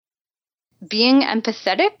being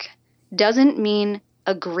empathetic doesn't mean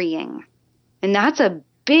agreeing. And that's a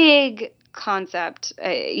big concept,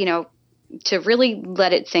 to really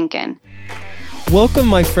let it sink in. Welcome,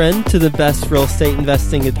 my friend, to the best real estate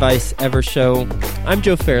investing advice ever show. I'm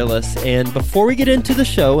Joe Fairless, and before we get into the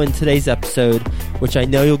show in today's episode, which I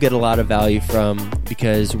know you'll get a lot of value from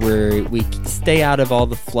because we stay out of all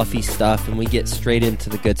the fluffy stuff and we get straight into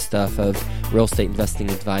the good stuff of real estate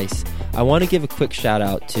investing advice, I want to give a quick shout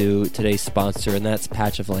out to today's sponsor, and that's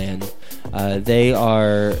Patch of Land. They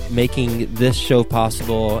are making this show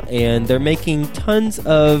possible, and they're making tons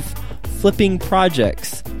of flipping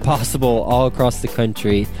projects possible all across the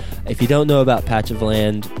country. If you don't know about Patch of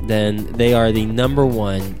Land, then they are the number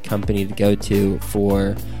one company to go to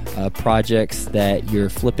for projects that you're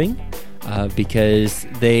flipping because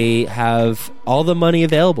they have all the money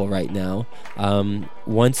available right now.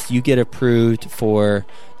 Once you get approved for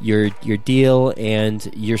your deal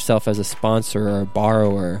and yourself as a sponsor or a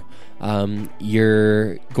borrower,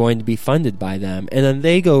 you're going to be funded by them, and then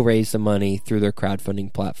they go raise the money through their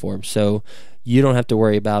crowdfunding platform. So you don't have to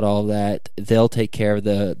worry about all that. They'll take care of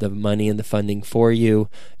the money and the funding for you.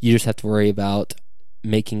 You just have to worry about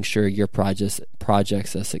making sure your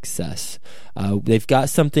project's a success. They've got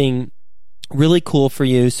something really cool for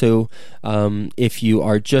you. So if you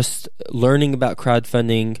are just learning about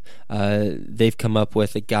crowdfunding, they've come up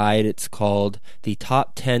with a guide. It's called the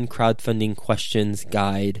Top 10 Crowdfunding Questions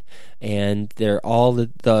Guide. And they're all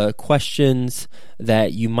the questions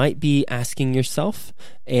that you might be asking yourself.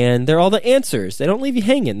 And they're all the answers. They don't leave you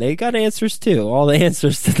hanging. They got answers too. All the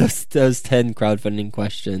answers to those 10 crowdfunding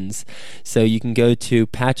questions. So you can go to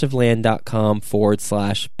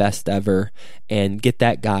patchofland.com/best ever and get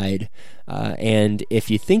that guide. And if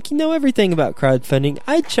you think you know everything about crowdfunding,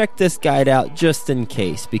 I'd check this guide out just in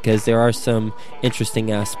case, because there are some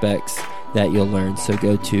interesting aspects that you'll learn. So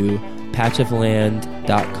go to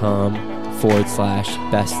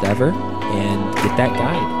patchofland.com/best ever and get that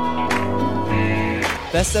guide.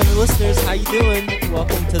 Best ever listeners, how you doing?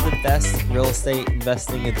 Welcome to the best real estate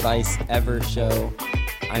investing advice ever show.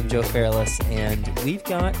 I'm Joe Fairless, and we've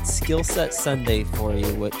got Skill Set Sunday for you,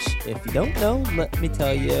 which, if you don't know, let me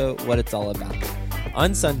tell you what it's all about.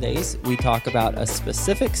 On Sundays, we talk about a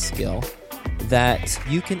specific skill that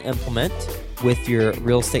you can implement with your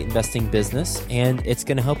real estate investing business, and it's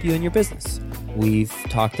going to help you in your business. We've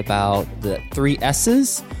talked about the 3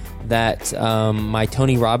 S's that my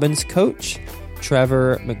Tony Robbins coach,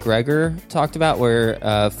 Trevor McGregor, talked about,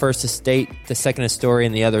 where first is state, the second is story,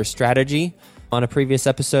 and the other is strategy. On a previous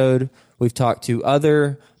episode, we've talked to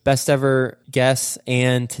other best ever guests,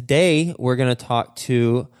 and today we're going to talk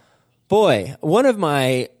to, one of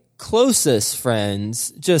my closest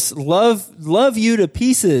friends. Just love you to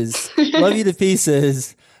pieces. Love you to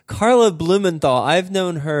pieces. Carla Blumenthal. I've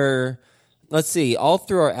known her, all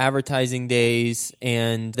through our advertising days,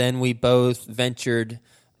 and then we both ventured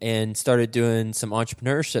and started doing some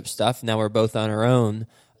entrepreneurship stuff. Now we're both on our own.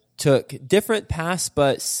 Took different paths,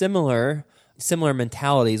 but similar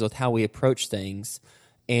mentalities with how we approach things.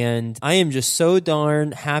 And I am just so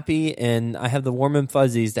darn happy, and I have the warm and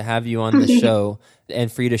fuzzies to have you on the show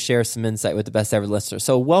and for you to share some insight with the best ever listener.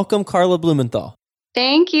 So welcome, Carla Blumenthal.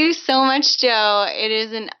 Thank you so much, Joe. It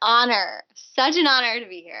is an honor, such an honor to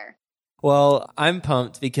be here. Well, I'm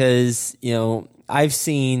pumped because, I've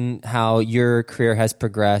seen how your career has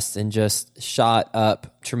progressed and just shot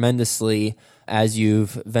up tremendously as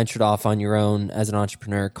you've ventured off on your own as an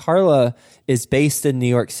entrepreneur. Carla is based in New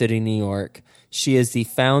York City, New York. She is the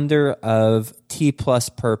founder of T Plus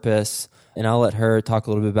Purpose, and I'll let her talk a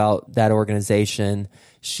little bit about that organization.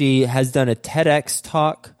 She has done a TEDx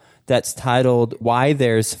talk that's titled Why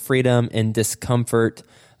There's Freedom in Discomfort,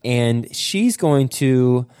 and she's going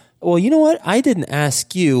to, you know what? I didn't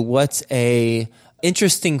ask you what's a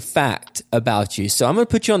interesting fact about you, so I'm going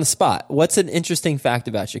to put you on the spot. What's an interesting fact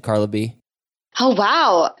about you, Carla B? Oh,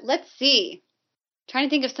 wow. Let's see. Trying to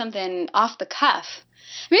think of something off the cuff.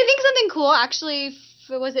 I think something cool. Actually,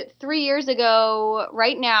 was it 3 years ago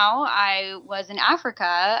right now, I was in Africa.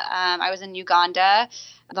 I was in Uganda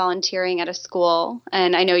volunteering at a school.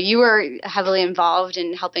 And I know you were heavily involved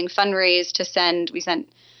in helping fundraise we sent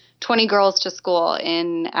 20 girls to school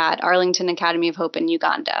at Arlington Academy of Hope in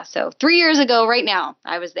Uganda. So 3 years ago right now,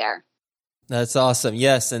 I was there. That's awesome.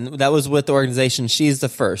 Yes. And that was with the organization She's the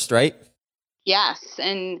First, right? Yes,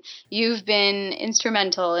 and you've been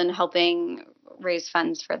instrumental in helping raise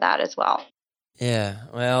funds for that as well. Yeah,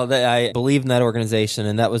 well, I believe in that organization,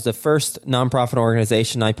 and that was the first nonprofit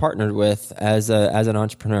organization I partnered with as an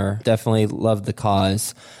entrepreneur. Definitely loved the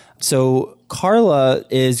cause. So Carla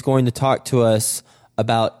is going to talk to us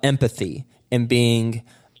about empathy and being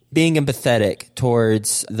being empathetic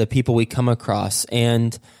towards the people we come across.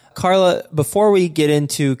 And Carla, before we get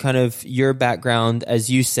into kind of your background, as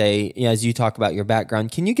you say, as you talk about your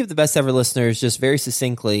background, can you give the best ever listeners just very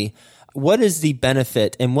succinctly, what is the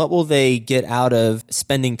benefit and what will they get out of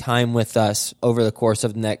spending time with us over the course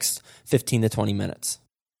of the next 15 to 20 minutes?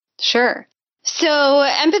 Sure. So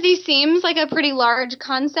empathy seems like a pretty large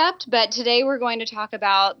concept, but today we're going to talk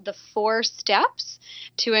about the 4 steps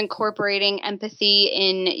to incorporating empathy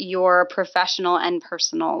in your professional and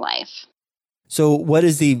personal life. So what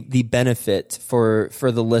is the benefit for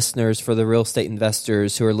the listeners, for the real estate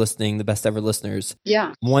investors who are listening, the best ever listeners?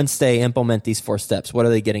 Yeah. Once they implement these 4 steps, what are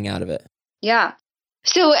they getting out of it? Yeah.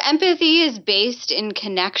 So empathy is based in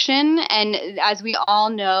connection. And as we all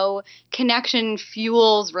know, connection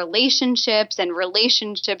fuels relationships and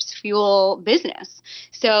relationships fuel business.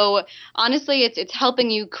 So honestly, it's helping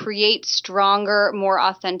you create stronger, more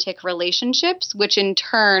authentic relationships, which in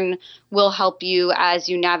turn will help you as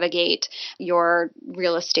you navigate your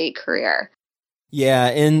real estate career. Yeah.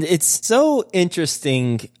 And it's so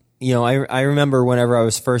interesting. I remember whenever I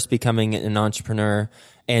was first becoming an entrepreneur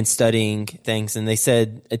and studying things, and they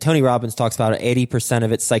said, Tony Robbins talks about 80%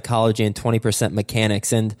 of it's psychology and 20%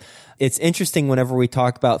 mechanics. And it's interesting whenever we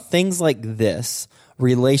talk about things like this,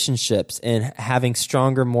 relationships and having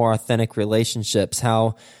stronger, more authentic relationships,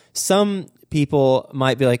 how some people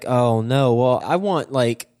might be like, oh no, well, I want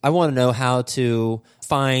to know how to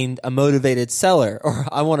find a motivated seller, or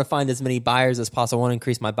I want to find as many buyers as possible. I want to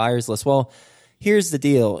increase my buyers list. Well, here's the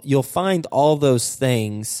deal. You'll find all those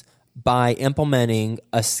things by implementing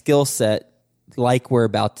a skill set like we're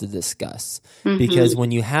about to discuss. Mm-hmm. Because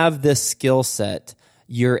when you have this skill set,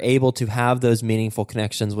 you're able to have those meaningful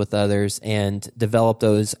connections with others and develop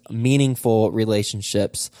those meaningful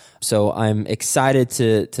relationships. So I'm excited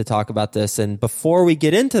to talk about this. And before we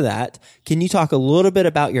get into that, can you talk a little bit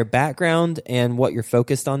about your background and what you're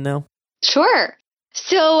focused on now? Sure.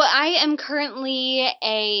 So I am currently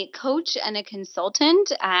a coach and a consultant.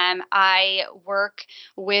 I work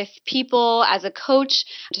with people as a coach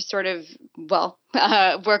to sort of,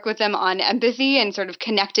 work with them on empathy and sort of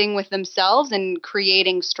connecting with themselves and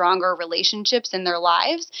creating stronger relationships in their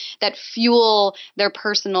lives that fuel their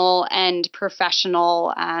personal and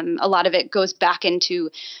professional. A lot of it goes back into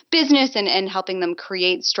business and helping them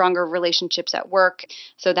create stronger relationships at work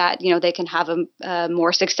so that, they can have a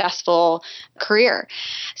more successful career.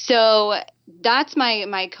 So that's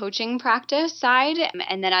my coaching practice side.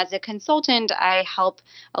 And then as a consultant, I help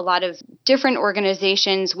a lot of different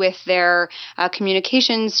organizations with their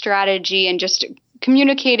communication strategy and just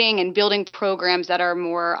communicating and building programs that are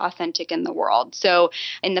more authentic in the world. So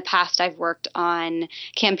in the past, I've worked on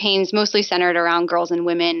campaigns mostly centered around girls and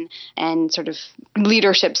women and sort of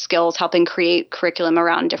leadership skills, helping create curriculum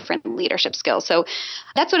around different leadership skills. So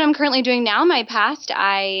that's what I'm currently doing now. My past,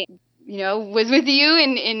 I was with you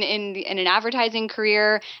in an advertising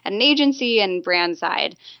career at an agency and brand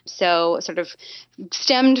side. So sort of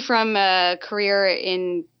stemmed from a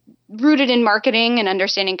career rooted in marketing and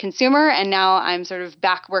understanding consumer. And now I'm sort of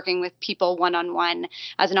back working with people one-on-one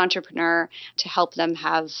as an entrepreneur to help them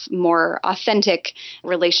have more authentic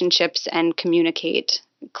relationships and communicate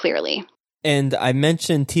clearly. And I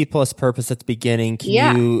mentioned T plus purpose at the beginning.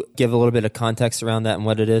 Can you give a little bit of context around that and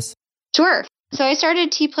what it is? Sure. So I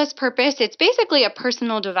started T plus Purpose. It's basically a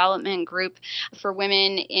personal development group for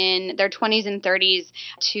women in their 20s and 30s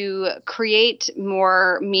to create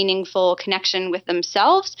more meaningful connection with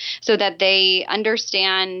themselves so that they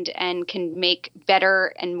understand and can make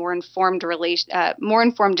better and more informed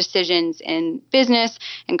decisions in business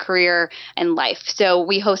and career and life. So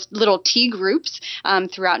we host little T groups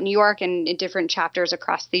throughout New York and in different chapters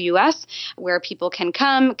across the U.S. where people can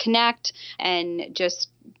come, connect, and just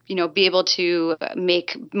be able to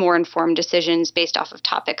make more informed decisions based off of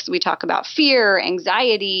topics. We talk about fear,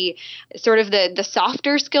 anxiety, sort of the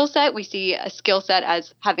softer skill set. We see a skill set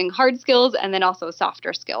as having hard skills and then also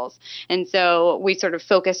softer skills. And so we sort of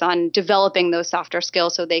focus on developing those softer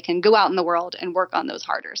skills so they can go out in the world and work on those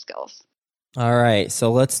harder skills. All right.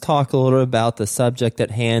 So let's talk a little bit about the subject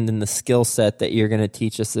at hand and the skill set that you're going to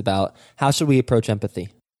teach us about. How should we approach empathy?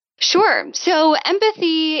 Sure. So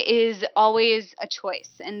empathy is always a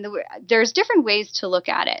choice, and there's different ways to look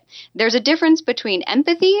at it. There's a difference between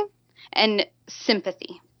empathy and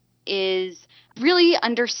sympathy, is really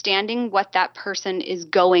understanding what that person is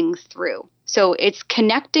going through. So it's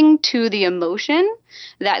connecting to the emotion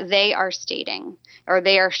that they are stating or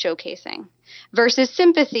they are showcasing. Versus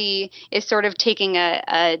sympathy is sort of taking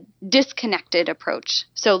a disconnected approach.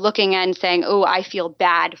 So looking and saying, oh, I feel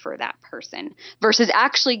bad for that person, versus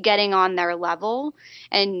actually getting on their level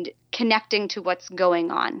and connecting to what's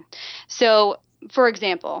going on. So for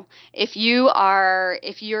example, if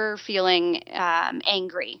you're feeling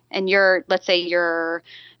angry and let's say you're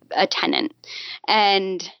a tenant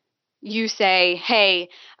and you say, hey,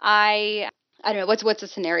 I don't know, what's a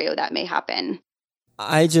scenario that may happen?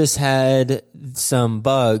 I just had some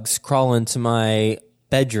bugs crawl into my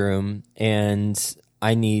bedroom and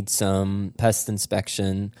I need some pest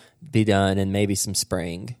inspection be done and maybe some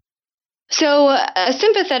spraying. So a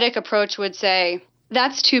sympathetic approach would say,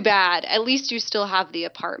 that's too bad. At least you still have the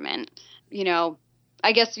apartment.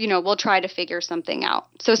 I guess, we'll try to figure something out.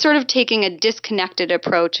 So sort of taking a disconnected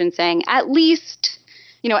approach and saying, at least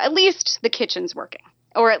the kitchen's working.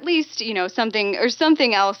 Or at least, something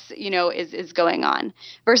else, is going on.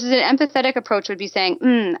 Versus an empathetic approach would be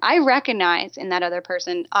saying, I recognize in that other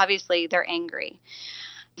person, obviously they're angry.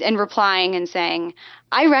 And replying and saying,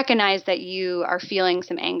 I recognize that you are feeling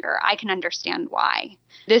some anger. I can understand why.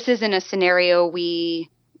 This isn't a scenario we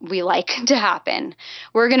like to happen.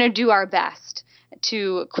 We're going to do our best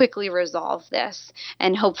to quickly resolve this.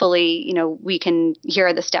 And hopefully, here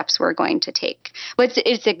are the steps we're going to take. But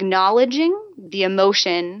it's acknowledging the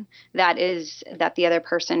emotion that the other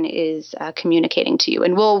person is communicating to you.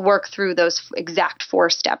 And we'll work through those exact 4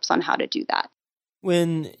 steps on how to do that.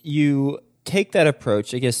 When you take that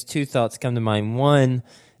approach, I guess 2 thoughts come to mind. One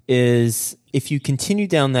is if you continue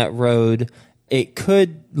down that road, it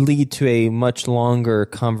could lead to a much longer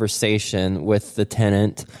conversation with the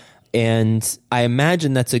tenant. And I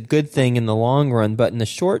imagine that's a good thing in the long run, but in the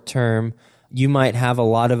short term, you might have a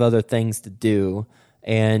lot of other things to do,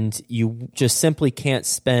 and you just simply can't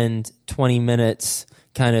spend 20 minutes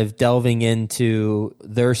kind of delving into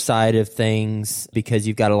their side of things because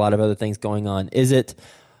you've got a lot of other things going on. Is it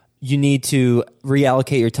you need to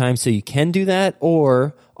reallocate your time so you can do that,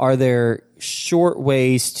 or are there short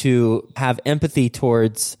ways to have empathy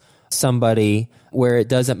towards somebody where it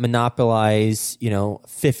doesn't monopolize,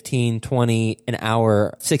 15, 20, an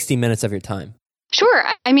hour, 60 minutes of your time? Sure.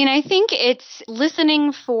 I mean, I think it's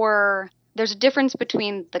listening there's a difference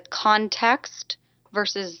between the context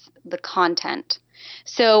versus the content.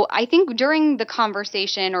 So I think during the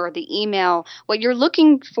conversation or the email, what you're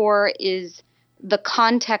looking for is the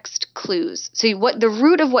context clues. So the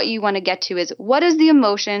root of what you want to get to is, what is the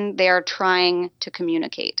emotion they are trying to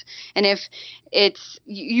communicate? And if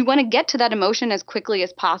you want to get to that emotion as quickly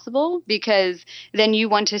as possible, because then you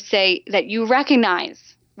want to say that you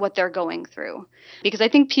recognize what they're going through. Because I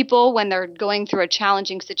think people, when they're going through a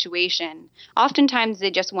challenging situation, oftentimes they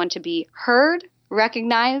just want to be heard,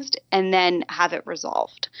 recognized, and then have it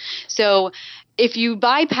resolved. So if you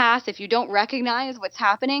don't recognize what's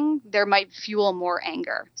happening, there might fuel more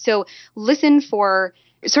anger. So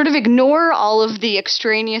sort of ignore all of the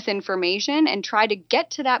extraneous information and try to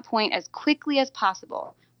get to that point as quickly as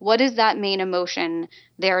possible. What is that main emotion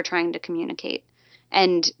they're trying to communicate?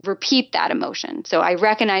 And repeat that emotion. So I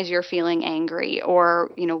recognize you're feeling angry, or,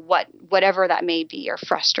 whatever that may be, or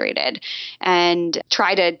frustrated, and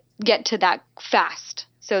try to get to that fast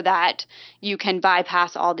so that you can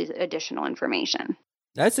bypass all these additional information.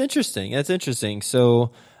 That's interesting.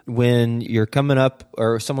 So when you're coming up,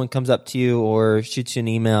 or someone comes up to you or shoots you an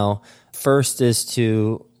email, first is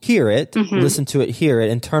to hear it, listen to it, hear it,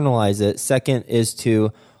 internalize it. Second is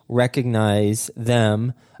to recognize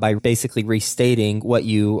them by basically restating what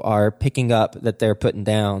you are picking up that they're putting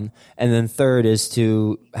down. And then third is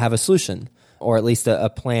to have a solution, or at least a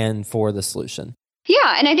plan for the solution.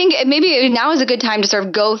 Yeah, and I think maybe now is a good time to sort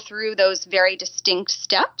of go through those very distinct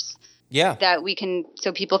steps. Yeah. That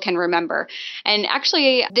so people can remember. And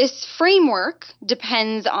actually, this framework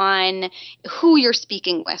depends on who you're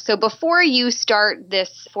speaking with. So before you start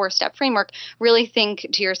this 4-step framework, really think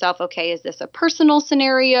to yourself, okay, is this a personal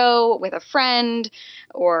scenario with a friend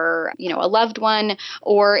or, a loved one,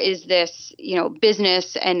 or is this,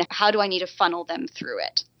 business, and how do I need to funnel them through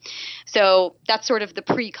it? So that's sort of the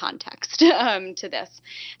pre-context to this.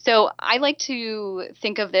 So I like to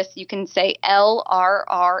think of this, you can say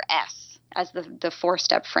LRRS as the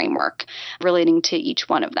 4-step framework relating to each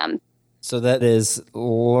one of them. So that is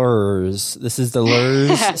LRRS. This is the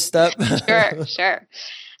LRRS step? Sure.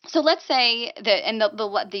 So let's say that, and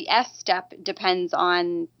the S step depends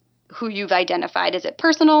on who you've identified. Is it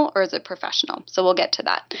personal or is it professional? So we'll get to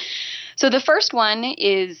that. So the first one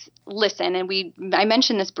is listen, and I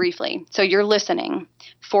mentioned this briefly. So you're listening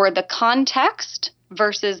for the context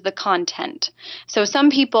versus the content. So some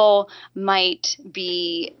people might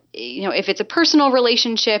be, if it's a personal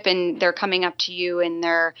relationship and they're coming up to you and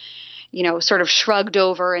they're, sort of shrugged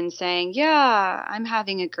over and saying, yeah, I'm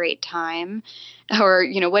having a great time, or,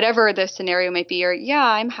 whatever the scenario might be, or, yeah,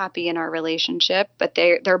 I'm happy in our relationship, but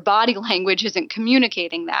their body language isn't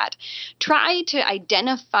communicating that. Try to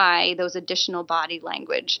identify those additional body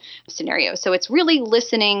language scenarios. So it's really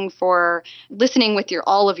listening with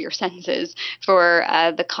all of your senses for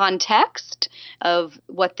the context of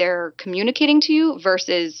what they're communicating to you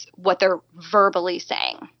versus what they're verbally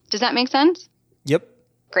saying. Does that make sense? Yep.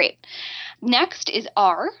 Great. Next is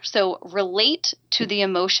R. So relate to the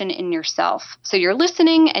emotion in yourself. So you're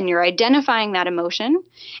listening and you're identifying that emotion.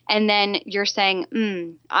 And then you're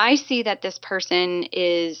saying, I see that this person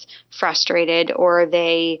is frustrated or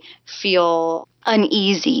they feel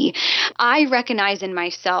uneasy. I recognize in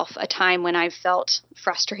myself a time when I've felt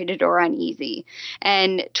frustrated or uneasy.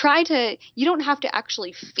 And you don't have to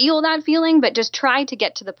actually feel that feeling, but just try to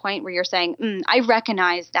get to the point where you're saying, I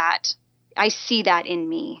recognize that. I see that in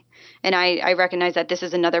me. And I recognize that this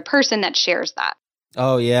is another person that shares that.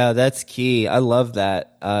 Oh, yeah, that's key. I love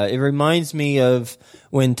that. It reminds me of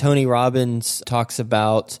when Tony Robbins talks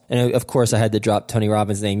about, and of course I had to drop Tony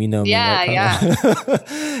Robbins' name, me. Yeah, right? yeah.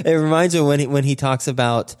 It reminds me when he talks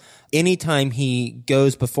about anytime he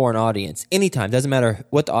goes before an audience, anytime, doesn't matter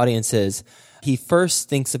what the audience is, he first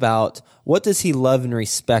thinks about what does he love and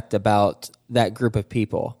respect about that group of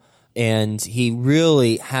people. And he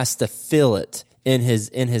really has to feel it in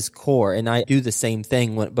his core. And I do the same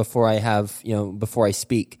thing before I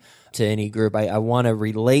speak to any group. I want to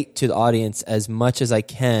relate to the audience as much as I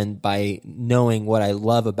can by knowing what I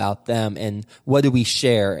love about them and what do we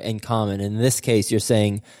share in common. In this case, you're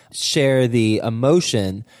saying share the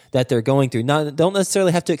emotion that they're going through. Don't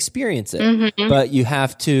necessarily have to experience it, but you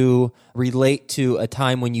have to relate to a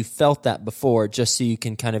time when you felt that before, just so you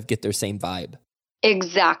can kind of get their same vibe.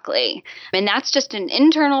 Exactly. And that's just an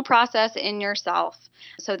internal process in yourself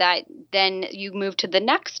so that then you move to the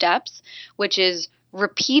next steps, which is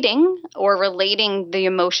repeating or relating the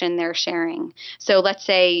emotion they're sharing. So let's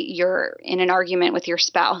say you're in an argument with your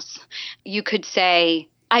spouse. You could say,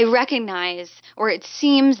 I recognize, or it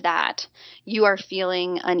seems that you are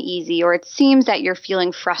feeling uneasy, or it seems that you're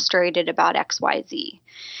feeling frustrated about XYZ.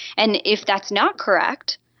 And if that's not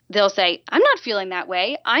correct, they'll say, I'm not feeling that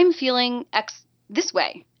way. I'm feeling X this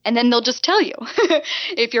way. And then they'll just tell you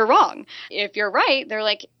if you're wrong. If you're right, they're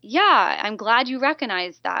like, yeah, I'm glad you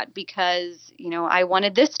recognize that because, I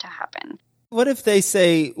wanted this to happen. What if they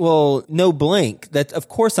say, well, no blank, that of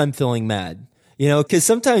course I'm feeling mad? Because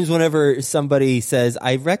sometimes whenever somebody says,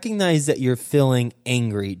 I recognize that you're feeling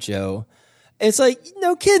angry, Joe, it's like,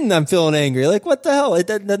 no kidding, I'm feeling angry. Like, what the hell? It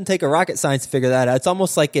doesn't take a rocket science to figure that out. It's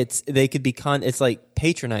almost like they could be it's like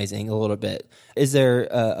patronizing a little bit. Is there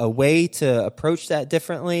a way to approach that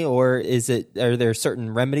differently, or are there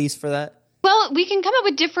certain remedies for that? Well, we can come up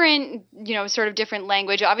with different, sort of different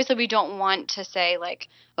language. Obviously, we don't want to say like,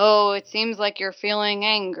 oh, it seems like you're feeling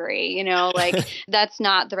angry, like that's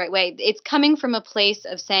not the right way. It's coming from a place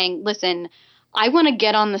of saying, listen, I want to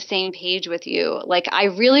get on the same page with you. Like, I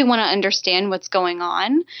really want to understand what's going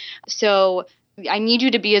on. So I need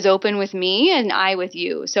you to be as open with me and I with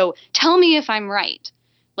you. So tell me if I'm right.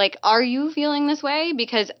 Like, are you feeling this way?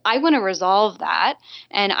 Because I want to resolve that.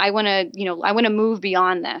 And I want to move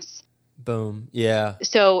beyond this. Boom. Yeah.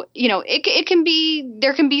 So, it can be,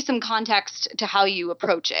 there can be some context to how you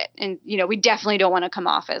approach it. And, we definitely don't want to come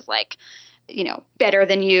off as like, better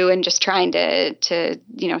than you and just trying to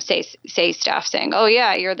say stuff saying, oh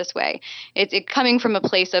yeah, you're this way. It's coming from a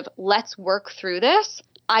place of let's work through this.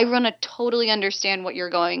 I want to totally understand what you're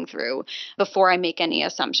going through before I make any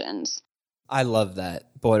assumptions. I love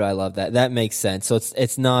that. Boy, do I love that. That makes sense. So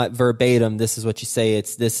it's not verbatim. This is what you say.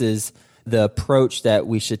 This is the approach that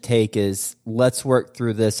we should take is let's work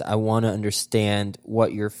through this. I want to understand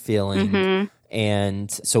what you're feeling. And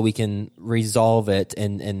so we can resolve it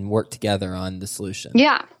and work together on the solution.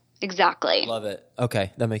 Yeah, exactly. Love it.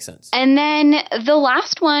 Okay, that makes sense. And then the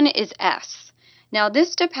last one is S. Now,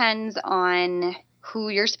 this depends on who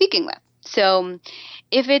you're speaking with. So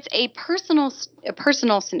if it's a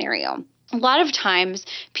personal scenario, a lot of times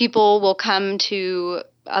people will come to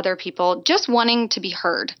other people just wanting to be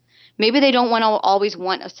heard. Maybe they don't always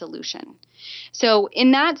want a solution. So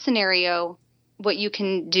in that scenario, what you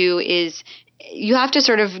can do is you have to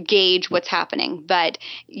sort of gauge what's happening, but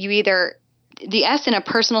the S in a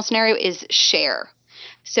personal scenario is share.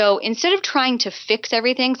 So instead of trying to fix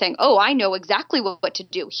everything, saying, oh, I know exactly what to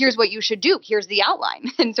do. Here's what you should do. Here's the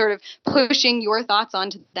outline, and sort of pushing your thoughts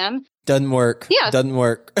onto them. Doesn't work. Yeah. Doesn't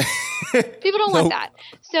work. People don't want that.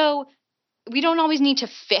 So we don't always need to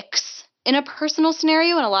fix in a personal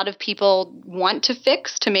scenario. And a lot of people want to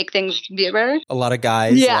fix to make things better. A lot of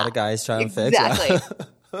guys trying to fix. Exactly.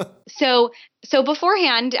 So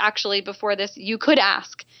beforehand, actually, before this, you could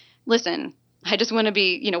ask, listen, I just want to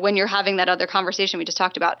be, when you're having that other conversation we just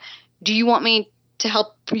talked about, do you want me to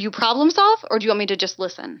help you problem solve, or do you want me to just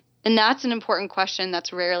listen? And that's an important question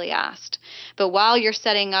that's rarely asked. But while you're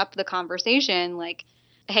setting up the conversation, like,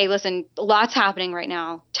 hey, listen, lots happening right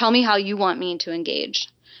now. Tell me how you want me to engage.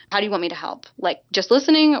 How do you want me to help? Like just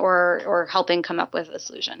listening or helping come up with a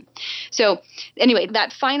solution? So anyway,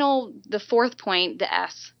 the fourth point, the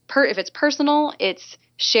S, if it's personal, it's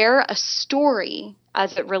share a story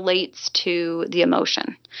as it relates to the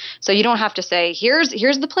emotion. So you don't have to say, here's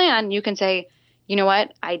the plan. You can say, you know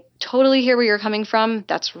what? I totally hear where you're coming from.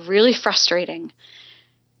 That's really frustrating.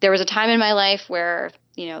 There was a time in my life where,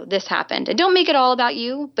 this happened. And don't make it all about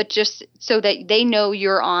you, but just so that they know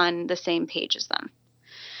you're on the same page as them.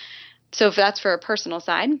 So if that's for a personal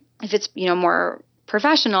side, if it's, more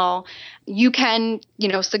professional, you can,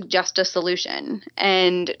 suggest a solution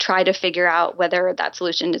and try to figure out whether that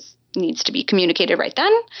solution needs to be communicated right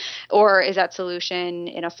then, or is that solution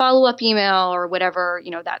in a follow-up email or whatever,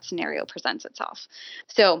 that scenario presents itself.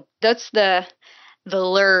 So that's the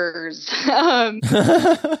lures.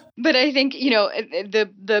 But I think,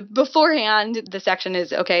 the beforehand, the section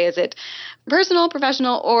is, okay, is it personal,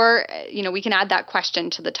 professional, or, we can add that question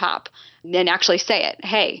to the top and actually say it.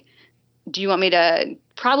 Hey, do you want me to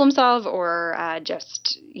problem solve or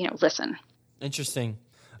just, listen? Interesting.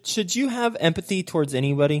 Should you have empathy towards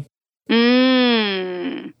anybody?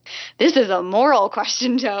 This is a moral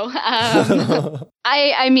question, Joe.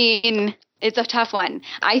 I mean, it's a tough one.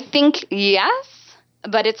 I think yes,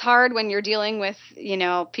 but it's hard when you're dealing with,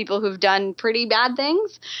 people who've done pretty bad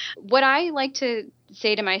things. What I like to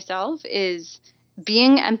say to myself is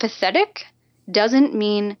being empathetic doesn't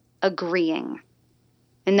mean agreeing.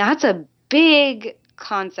 And that's a big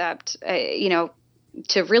concept,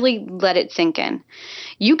 to really let it sink in.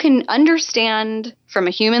 You can understand from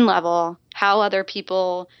a human level how other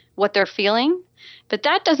people, what they're feeling, but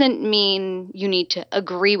that doesn't mean you need to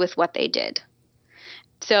agree with what they did.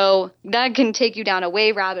 So that can take you down a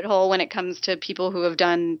way rabbit hole when it comes to people who have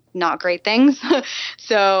done not great things.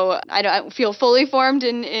 So I don't feel fully formed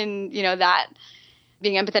in that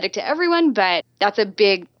being empathetic to everyone, but that's a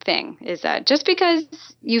big thing, is that just because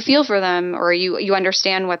you feel for them or you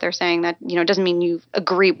understand what they're saying, that, doesn't mean you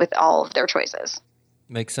agree with all of their choices.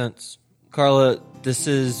 Makes sense. Carla, this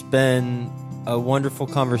has been a wonderful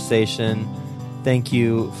conversation. Thank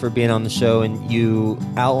you for being on the show, and you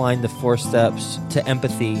outlined the 4 steps to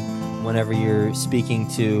empathy whenever you're speaking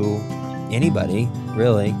to anybody,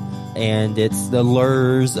 really. And it's the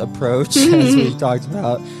LURS approach, as we've talked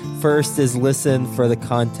about. First is listen for the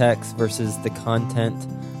context versus the content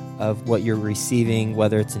of what you're receiving,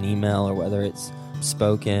 whether it's an email or whether it's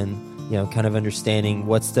spoken, kind of understanding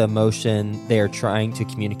what's the emotion they are trying to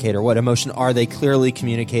communicate, or what emotion are they clearly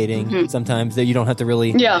communicating. Mm-hmm. Sometimes you don't have to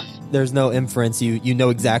really, there's no inference. You know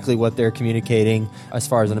exactly what they're communicating as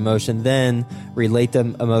far as an emotion. Then relate the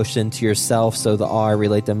emotion to yourself. So the R,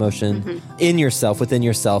 relate the emotion in yourself, within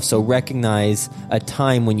yourself. So recognize a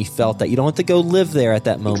time when you felt that. You don't have to go live there at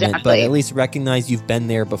that moment, but at least recognize you've been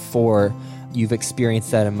there before, you've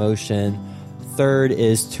experienced that emotion. Third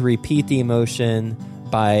is to repeat the emotion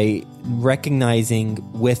by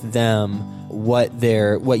recognizing with them what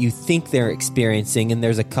you think they're experiencing. And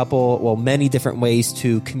there's many different ways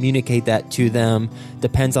to communicate that to them.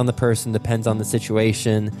 Depends on the person, depends on the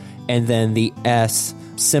situation. And then the S,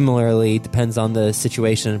 similarly, depends on the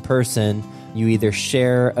situation and person. You either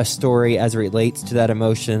share a story as it relates to that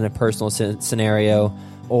emotion in a personal scenario,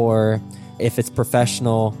 or if it's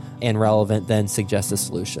professional and relevant, then suggest a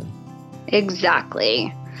solution.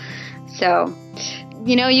 Exactly. So,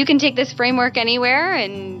 you can take this framework anywhere,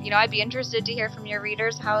 and, I'd be interested to hear from your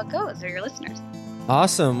readers how it goes, or your listeners.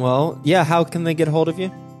 Awesome. Well, how can they get a hold of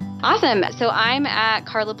you? Awesome. So I'm at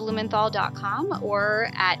carlablumenthal.com or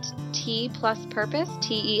at T+Purpose,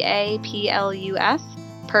 TEAPLUS,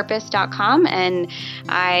 purpose.com. And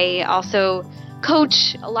I also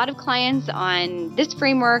coach a lot of clients on this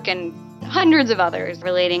framework and hundreds of others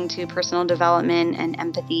relating to personal development and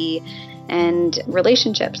empathy and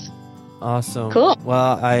relationships. Awesome. Cool.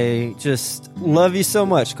 Well, I just love you so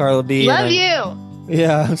much, Carla B. Love you.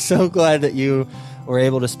 Yeah, I'm so glad that you were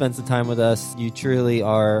able to spend some time with us. You truly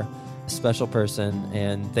are a special person,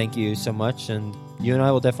 and thank you so much. And you and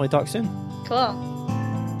I will definitely talk soon. Cool.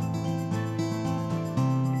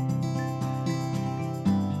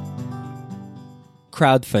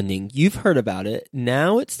 Crowdfunding. You've heard about it.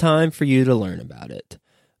 Now it's time for you to learn about it.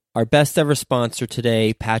 Our best ever sponsor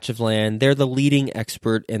today, Patch of Land, they're the leading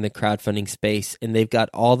expert in the crowdfunding space, and they've got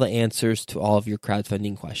all the answers to all of your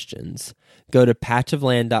crowdfunding questions. Go to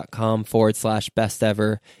patchofland.com/best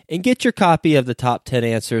ever and get your copy of the top 10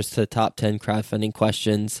 answers to the top 10 crowdfunding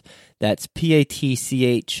questions. That's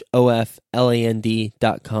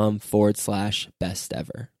patchofland.com/best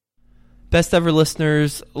ever. Best ever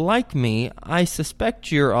listeners, like me, I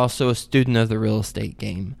suspect you're also a student of the real estate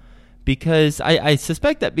game. Because I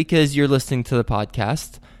suspect that because you're listening to the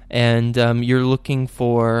podcast and you're looking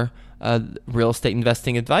for real estate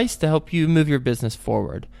investing advice to help you move your business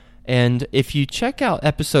forward. And if you check out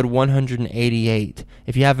episode 188,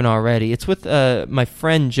 if you haven't already, it's with my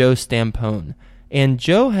friend Joe Stampone. And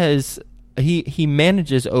Joe he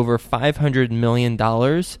manages over $500 million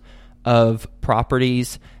of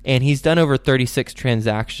properties, and he's done over 36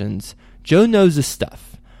 transactions. Joe knows his stuff.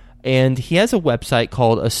 And he has a website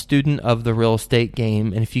called A Student of the Real Estate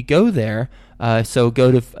Game. And if you go there, so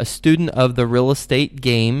go to a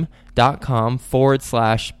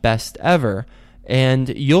studentoftherealestategame.com/best ever, and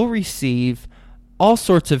you'll receive all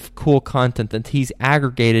sorts of cool content that he's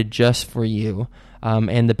aggregated just for you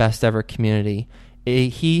and the Best Ever community.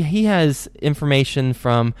 He has information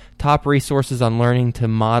from top resources on learning to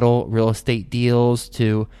model real estate deals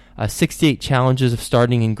to 68 challenges of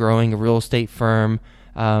starting and growing a real estate firm.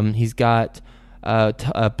 He's got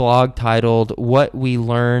a blog titled What We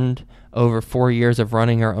Learned Over 4 Years of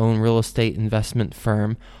Running Our Own Real Estate Investment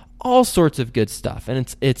Firm. All sorts of good stuff.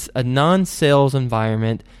 And it's a non-sales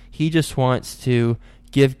environment. He just wants to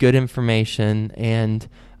give good information and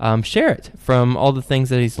share it from all the things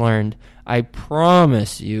that he's learned. I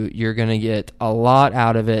promise you're going to get a lot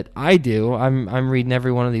out of it. I do. I'm reading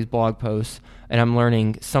every one of these blog posts, and I'm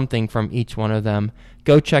learning something from each one of them.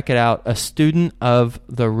 Go check it out, a student of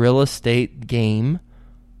the real estate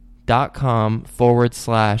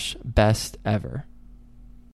game.com/best ever.